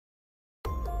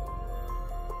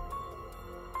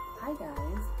Hi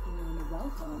guys, and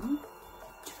welcome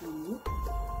to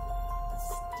the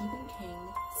Stephen King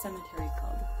Cemetery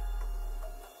Club.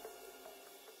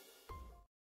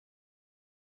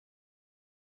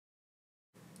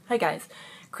 Hi guys,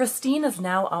 Christine is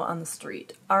now out on the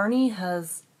street. Arnie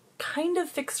has kind of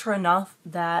fixed her enough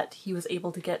that he was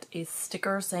able to get a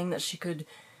sticker saying that she could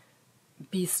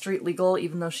be street legal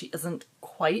even though she isn't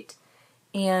quite,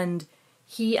 and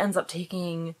he ends up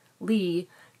taking Lee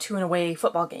to an away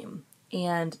football game.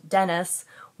 And Dennis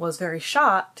was very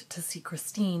shocked to see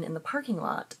Christine in the parking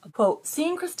lot. Quote,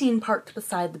 "Seeing Christine parked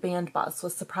beside the band bus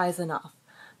was surprise enough,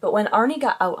 but when Arnie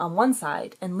got out on one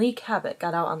side and Lee Cabot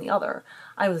got out on the other,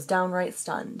 I was downright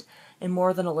stunned and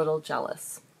more than a little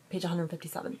jealous." Page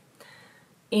 157.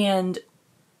 And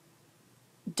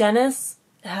Dennis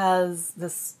has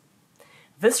this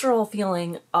visceral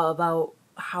feeling about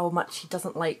how much he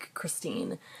doesn't like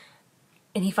Christine.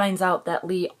 And he finds out that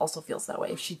Lee also feels that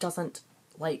way. She doesn't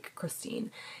like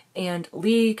Christine. And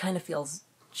Lee kind of feels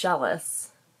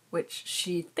jealous, which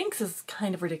she thinks is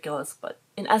kind of ridiculous, but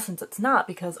in essence it's not,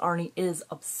 because Arnie is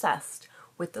obsessed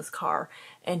with this car.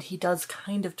 And he does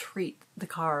kind of treat the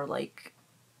car like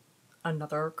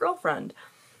another girlfriend.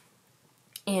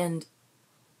 And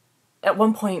at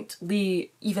one point,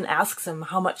 Lee even asks him,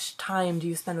 how much time do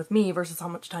you spend with me versus how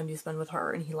much time do you spend with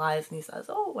her? And he lies and he says,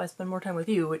 oh, I spend more time with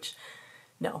you, which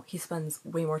no, he spends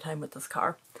way more time with this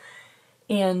car.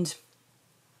 And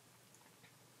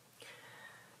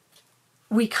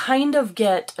we kind of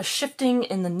get a shifting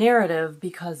in the narrative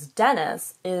because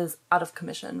Dennis is out of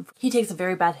commission. He takes a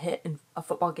very bad hit in a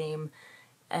football game,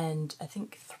 and I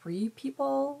think 3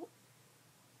 people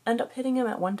end up hitting him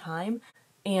at one time.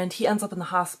 And he ends up in the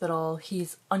hospital.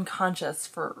 He's unconscious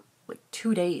for like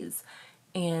 2 days,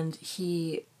 and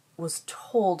he was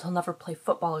told he'll never play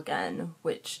football again,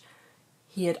 which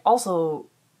he had also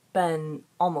been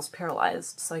almost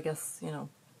paralyzed. So I guess, you know,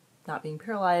 not being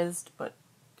paralyzed, but,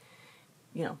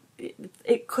 you know,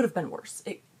 it could have been worse.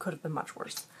 It could have been much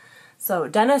worse. So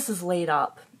Dennis is laid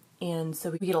up, and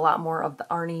so we get a lot more of the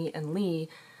Arnie and Lee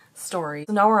story.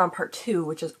 So now we're on part 2,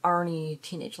 which is Arnie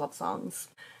Teenage Love Songs.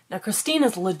 Now, Christine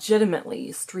is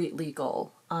legitimately street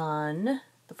legal on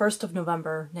the 1st of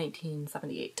November,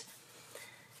 1978.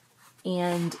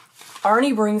 And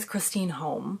Arnie brings Christine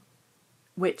home,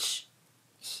 which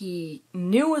he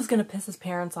knew was going to piss his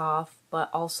parents off, but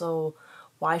also,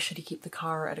 why should he keep the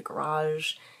car at a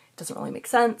garage? It doesn't really make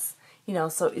sense, you know,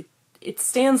 so it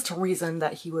stands to reason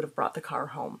that he would have brought the car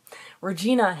home.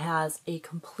 Regina has a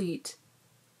complete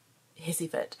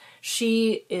hissy fit.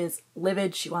 She is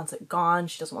livid. She wants it gone.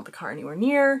 She doesn't want the car anywhere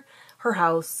near her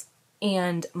house.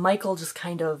 And Michael just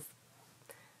kind of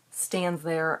stands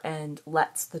there and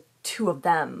lets the two of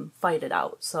them fight it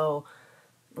out. So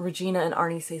Regina and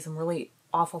Arnie say some really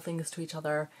awful things to each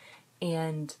other.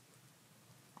 And,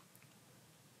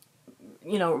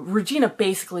 you know, Regina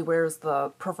basically wears the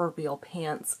proverbial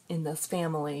pants in this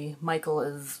family. Michael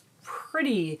is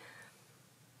pretty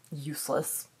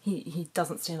useless. He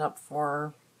doesn't stand up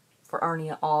for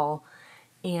Arnie at all,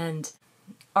 and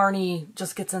Arnie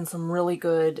just gets in some really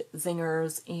good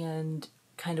zingers and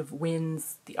kind of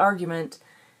wins the argument.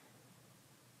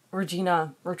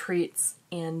 Regina retreats,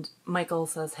 and Michael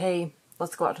says, hey,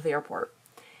 let's go out to the airport.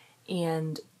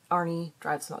 And Arnie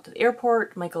drives him out to the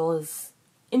airport. Michael is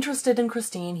interested in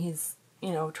Christine. He's,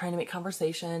 you know, trying to make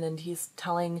conversation, and he's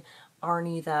telling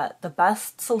Arnie that the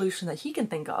best solution that he can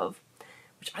think of,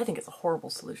 which I think is a horrible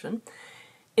solution,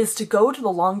 is to go to the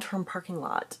long-term parking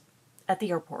lot at the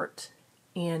airport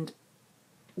and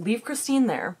leave Christine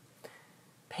there,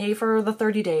 pay for the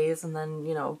 30 days, and then,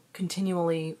 you know,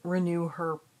 continually renew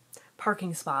her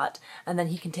parking spot, and then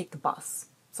he can take the bus.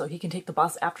 So he can take the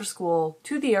bus after school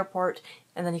to the airport,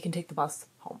 and then he can take the bus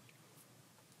home.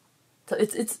 So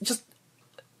it's just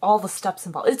all the steps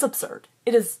involved. It's absurd.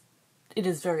 It is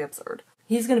very absurd.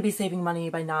 He's going to be saving money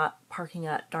by not parking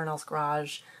at Darnell's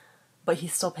garage, but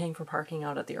he's still paying for parking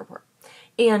out at the airport.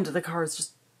 And the car is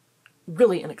just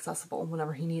really inaccessible.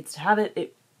 Whenever he needs to have it,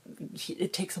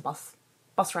 it takes a bus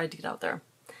ride to get out there.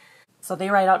 So they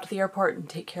ride out to the airport and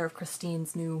take care of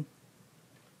Christine's new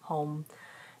home.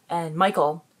 And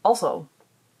Michael also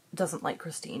doesn't like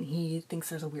Christine. He thinks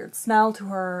there's a weird smell to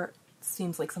her. It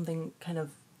seems like something kind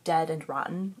of dead and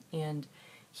rotten, and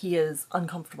he is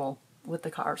uncomfortable with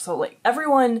the car. So like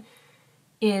everyone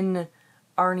in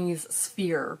Arnie's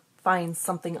sphere finds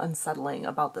something unsettling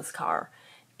about this car.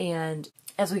 And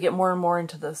as we get more and more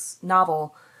into this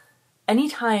novel,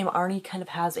 anytime Arnie kind of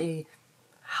has a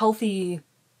healthy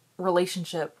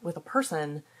relationship with a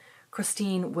person,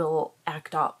 Christine will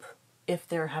act up if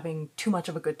they're having too much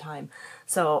of a good time.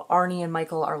 So Arnie and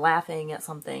Michael are laughing at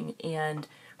something and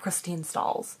Christine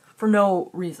stalls for no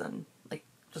reason, like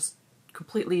just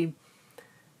completely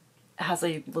has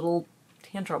a little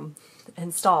tantrum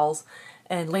and stalls.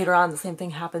 And later on the same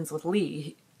thing happens with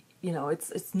Lee. You know,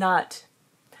 it's not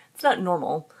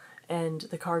normal, and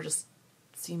the car just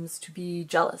seems to be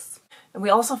jealous. And we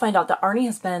also find out that Arnie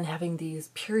has been having these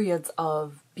periods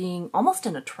of being almost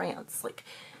in a trance. Like,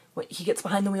 he gets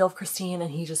behind the wheel of Christine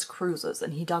and he just cruises,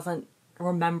 and he doesn't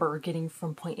remember getting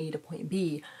from point A to point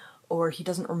B, or he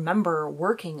doesn't remember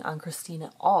working on Christine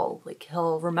at all. Like,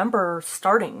 he'll remember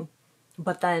starting,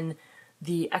 but then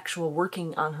the actual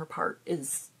working on her part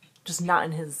is just not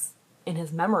in his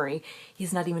memory.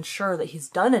 He's not even sure that he's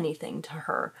done anything to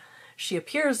her. She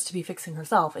appears to be fixing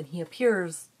herself, and he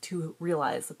appears to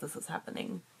realize that this is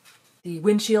happening. The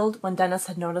windshield, when Dennis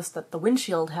had noticed that the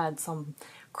windshield had some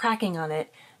cracking on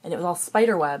it, and it was all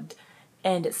spiderwebbed,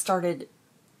 and it started,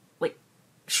 like,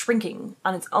 shrinking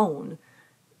on its own,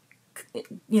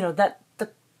 you know, that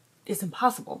is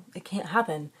impossible. It can't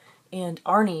happen. And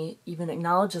Arnie even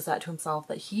acknowledges that to himself,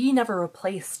 that he never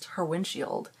replaced her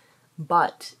windshield,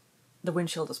 but the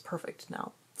windshield is perfect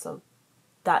now. So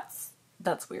that's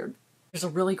weird. There's a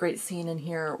really great scene in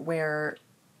here where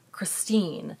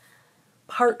Christine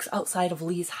parks outside of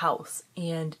Lee's house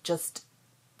and just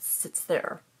sits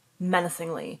there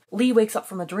menacingly. Lee wakes up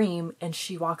from a dream and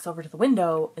she walks over to the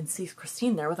window and sees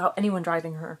Christine there without anyone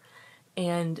driving her.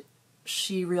 And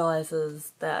she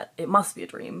realizes that it must be a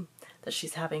dream that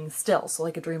she's having still, so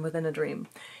like a dream within a dream.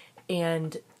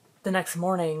 And the next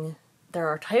morning there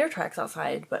are tire tracks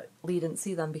outside, but Lee didn't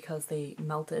see them because they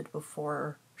melted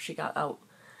before she got out.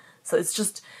 So it's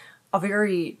just a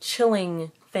very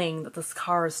chilling thing that this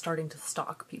car is starting to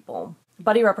stalk people.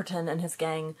 Buddy Repperton and his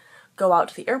gang go out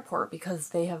to the airport because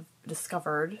they have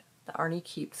discovered that Arnie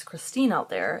keeps Christine out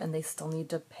there and they still need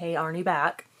to pay Arnie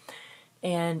back.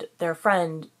 And their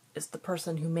friend is the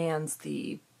person who mans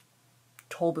the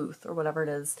toll booth or whatever it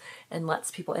is and lets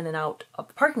people in and out of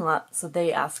the parking lot. So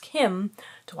they ask him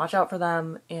to watch out for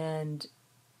them, and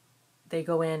they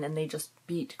go in and they just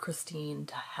beat Christine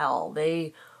to hell.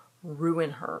 They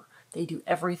ruin her. They do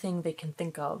everything they can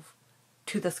think of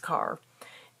to this car.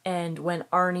 And when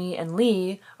Arnie and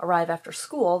Lee arrive after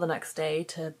school the next day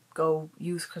to go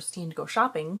use Christine to go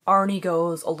shopping, Arnie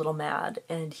goes a little mad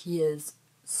and he is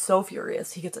so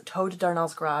furious. He gets it towed to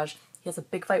Darnell's garage. He has a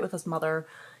big fight with his mother.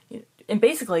 And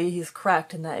basically he's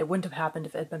correct in that it wouldn't have happened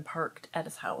if it had been parked at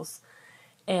his house.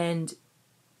 And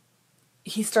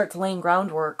he starts laying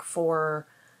groundwork for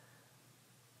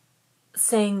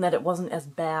saying that it wasn't as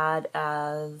bad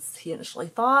as he initially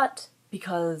thought,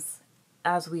 because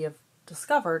as we have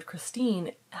discovered,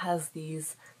 Christine has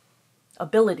these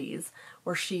abilities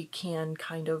where she can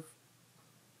kind of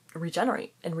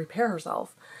regenerate and repair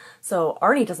herself. So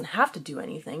Arnie doesn't have to do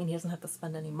anything, and he doesn't have to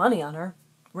spend any money on her,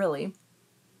 really.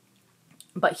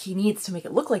 But he needs to make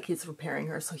it look like he's repairing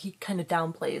her, so he kind of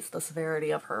downplays the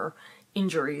severity of her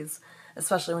injuries,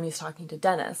 especially when he's talking to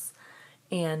Dennis.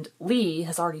 And Lee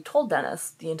has already told Dennis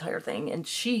the entire thing, and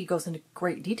she goes into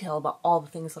great detail about all the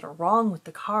things that are wrong with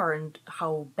the car and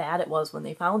how bad it was when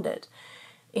they found it.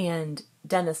 And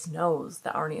Dennis knows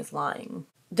that Arnie is lying.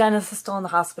 Dennis is still in the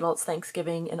hospital, it's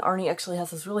Thanksgiving, and Arnie actually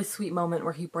has this really sweet moment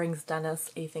where he brings Dennis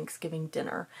a Thanksgiving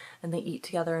dinner, and they eat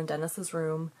together in Dennis's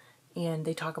room, and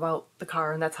they talk about the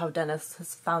car, and that's how Dennis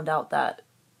has found out that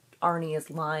Arnie is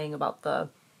lying about the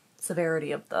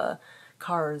severity of the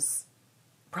car's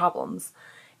problems.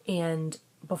 And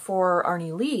before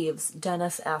Arnie leaves,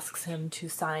 Dennis asks him to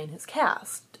sign his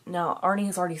cast. Now, Arnie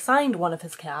has already signed one of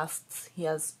his casts. He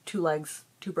has 2 legs,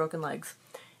 2 broken legs,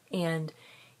 and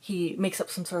he makes up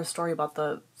some sort of story about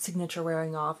the signature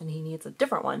wearing off and he needs a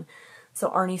different one. So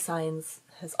Arnie signs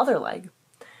his other leg.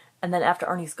 And then after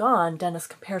Arnie's gone, Dennis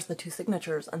compares the 2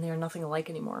 signatures and they are nothing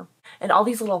alike anymore. And all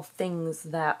these little things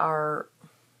that are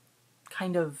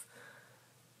kind of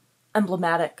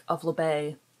emblematic of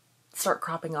LeBay start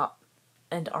cropping up.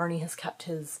 And Arnie has kept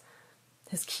his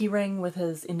key ring with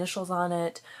his initials on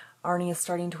it. Arnie is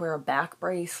starting to wear a back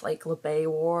brace like LeBay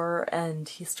wore, and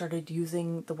he started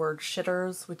using the word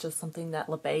shitters, which is something that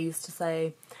LeBay used to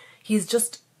say. He's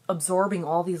just absorbing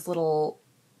all these little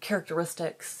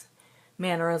characteristics,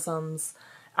 mannerisms,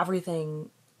 everything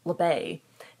LeBay,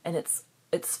 and it's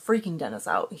freaking Dennis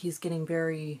out. He's getting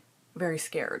very, very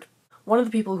scared. One of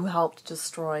the people who helped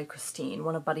destroy Christine,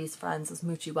 one of Buddy's friends, is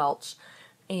Moochie Welch,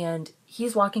 and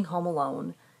he's walking home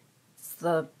alone. It's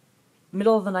the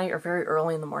middle of the night or very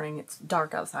early in the morning. It's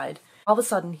dark outside. All of a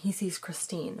sudden, he sees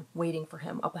Christine waiting for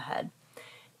him up ahead,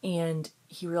 and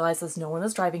he realizes no one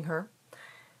is driving her.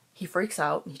 He freaks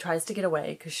out. He tries to get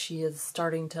away because she is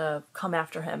starting to come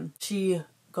after him. She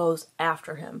goes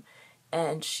after him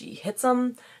and she hits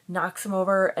him, knocks him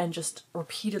over, and just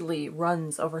repeatedly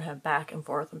runs over him back and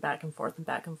forth and back and forth and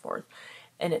back and forth.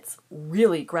 And it's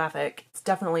really graphic. It's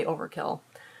definitely overkill.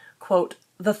 Quote,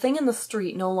 "The thing in the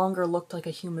street no longer looked like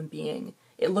a human being.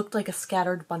 It looked like a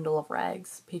scattered bundle of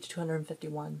rags." Page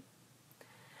 251.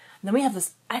 And then we have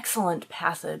this excellent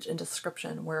passage and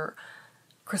description where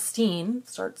Christine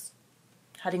starts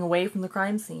heading away from the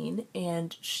crime scene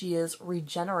and she is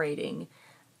regenerating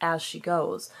as she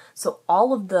goes. So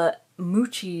all of the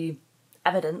Moochie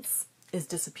evidence is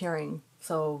disappearing.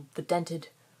 So the dented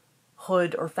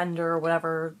hood or fender or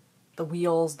whatever, the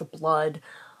wheels, the blood,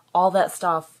 all that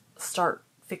stuff start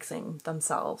fixing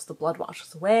themselves. The blood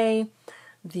washes away,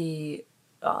 the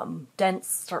dents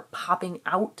start popping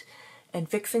out and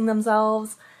fixing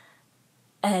themselves,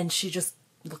 and she just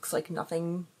looks like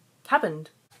nothing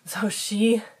happened. So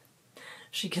she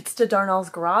gets to Darnell's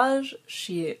garage,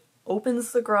 she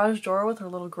opens the garage door with her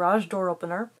little garage door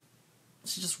opener,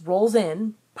 she just rolls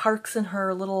in, parks in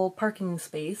her little parking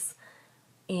space,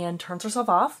 and turns herself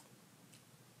off,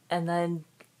 and then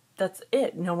that's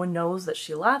it. No one knows that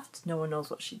she left, no one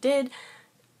knows what she did.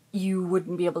 You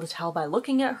wouldn't be able to tell by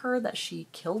looking at her that she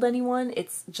killed anyone.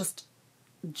 It's just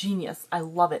genius. I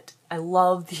love it. I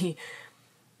love the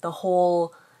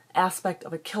whole aspect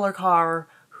of a killer car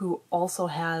who also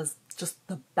has just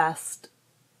the best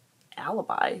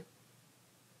alibi.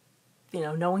 You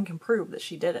know, no one can prove that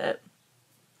she did it.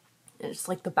 It's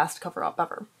like the best cover-up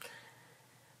ever.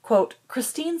 Quote,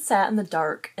 "Christine sat in the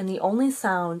dark, and the only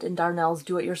sound in Darnell's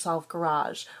do-it-yourself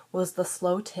garage was the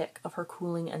slow tick of her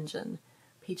cooling engine."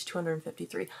 Page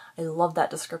 253. I love that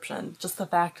description. Just the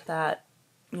fact that,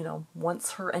 you know,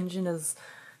 once her engine is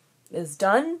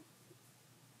done,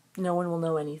 no one will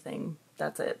know anything.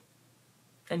 That's it.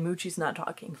 And Moochie's not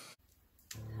talking.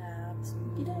 Have a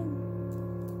spooky day.